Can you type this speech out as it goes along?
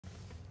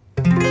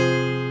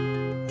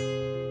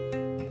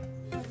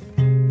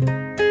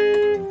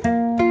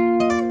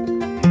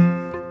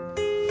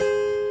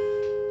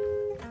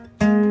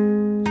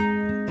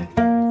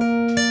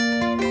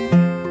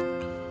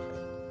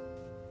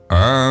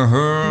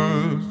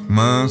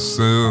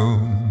myself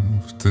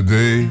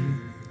today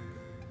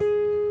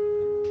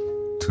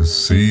to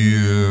see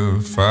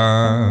if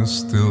I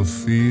still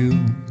feel.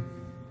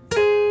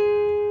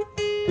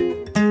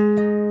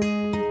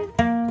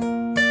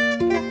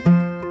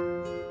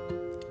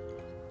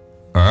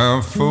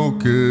 I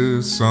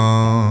focus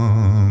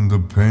on the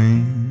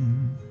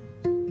pain,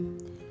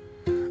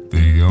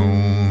 the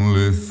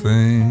only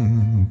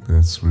thing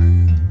that's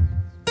real.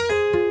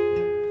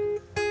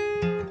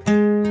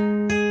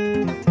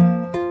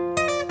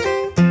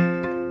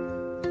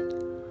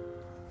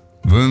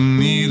 The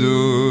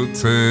needle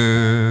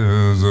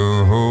tears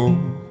a hole,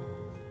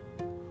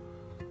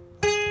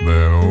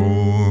 that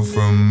old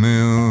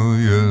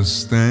familiar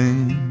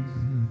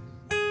stain.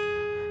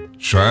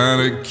 Try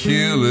to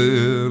kill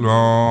it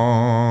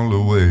all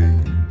away,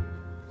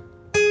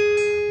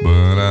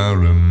 but I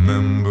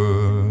remember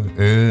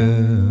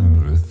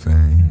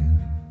everything.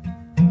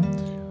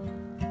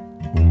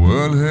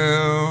 What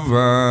have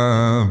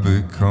I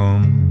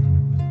become?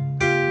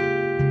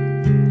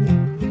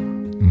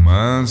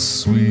 My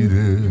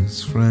sweetest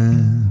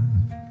friend.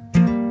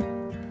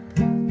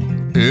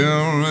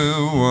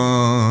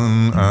 Everyone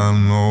I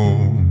know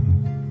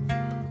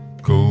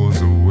goes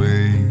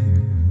away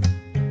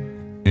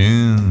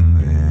in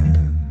the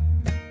end,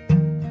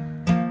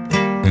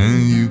 and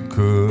you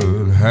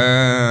could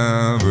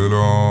have it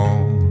all.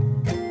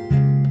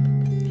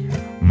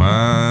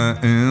 My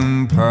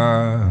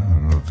empire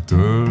of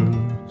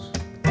dirt,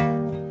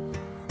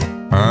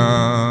 I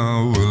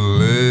will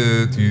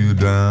let you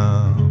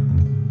down.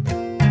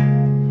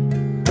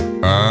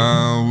 I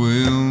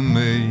will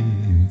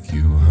make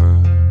you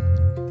hurt.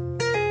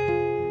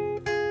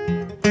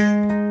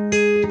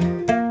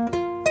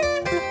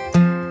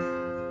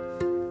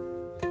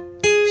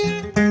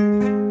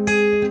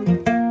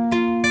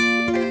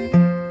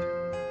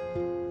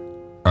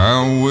 I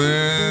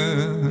wear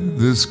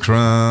this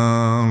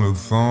crown of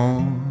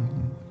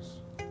thorns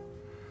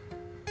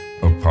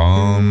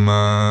upon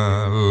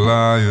my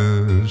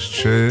liar's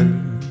chair,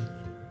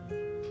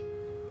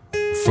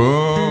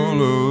 full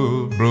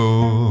of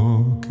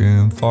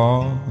broken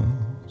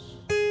thoughts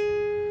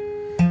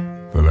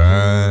that I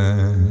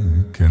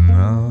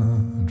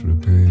cannot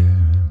repair.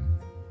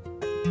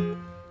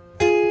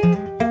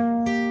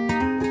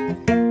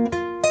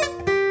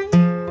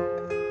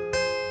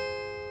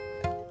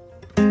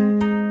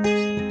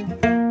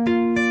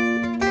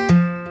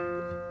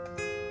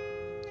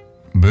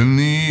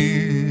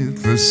 Beneath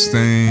the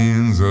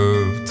stains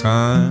of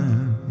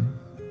time,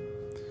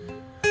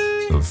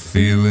 the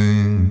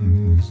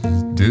feelings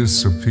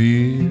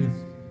disappear.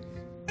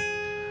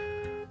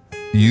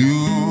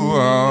 You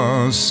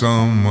are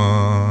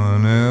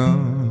someone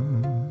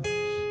else,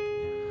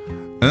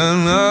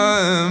 and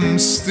I'm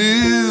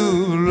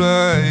still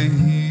right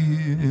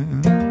here.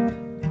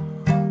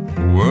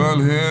 What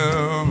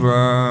have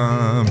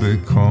I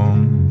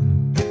become?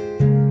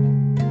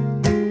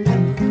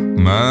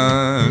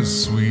 My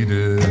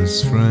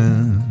sweetest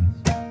friend.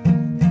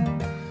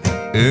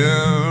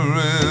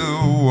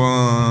 Everyone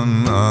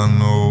I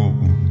know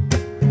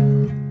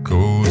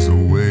goes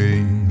away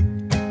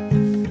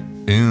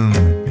in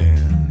the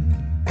end,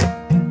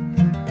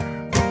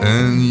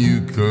 and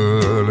you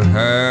could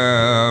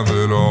have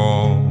it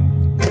all.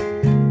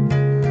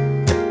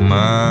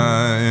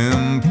 My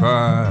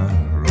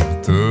empire of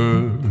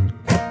dirt,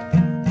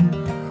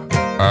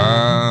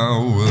 I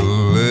will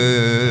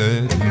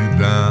let you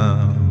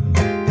down.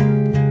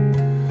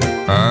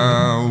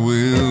 I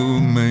will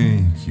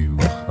make you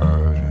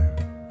hurt.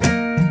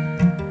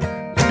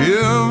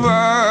 If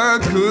I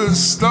could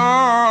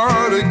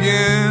start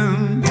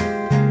again,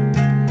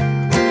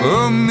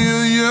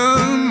 1,000,000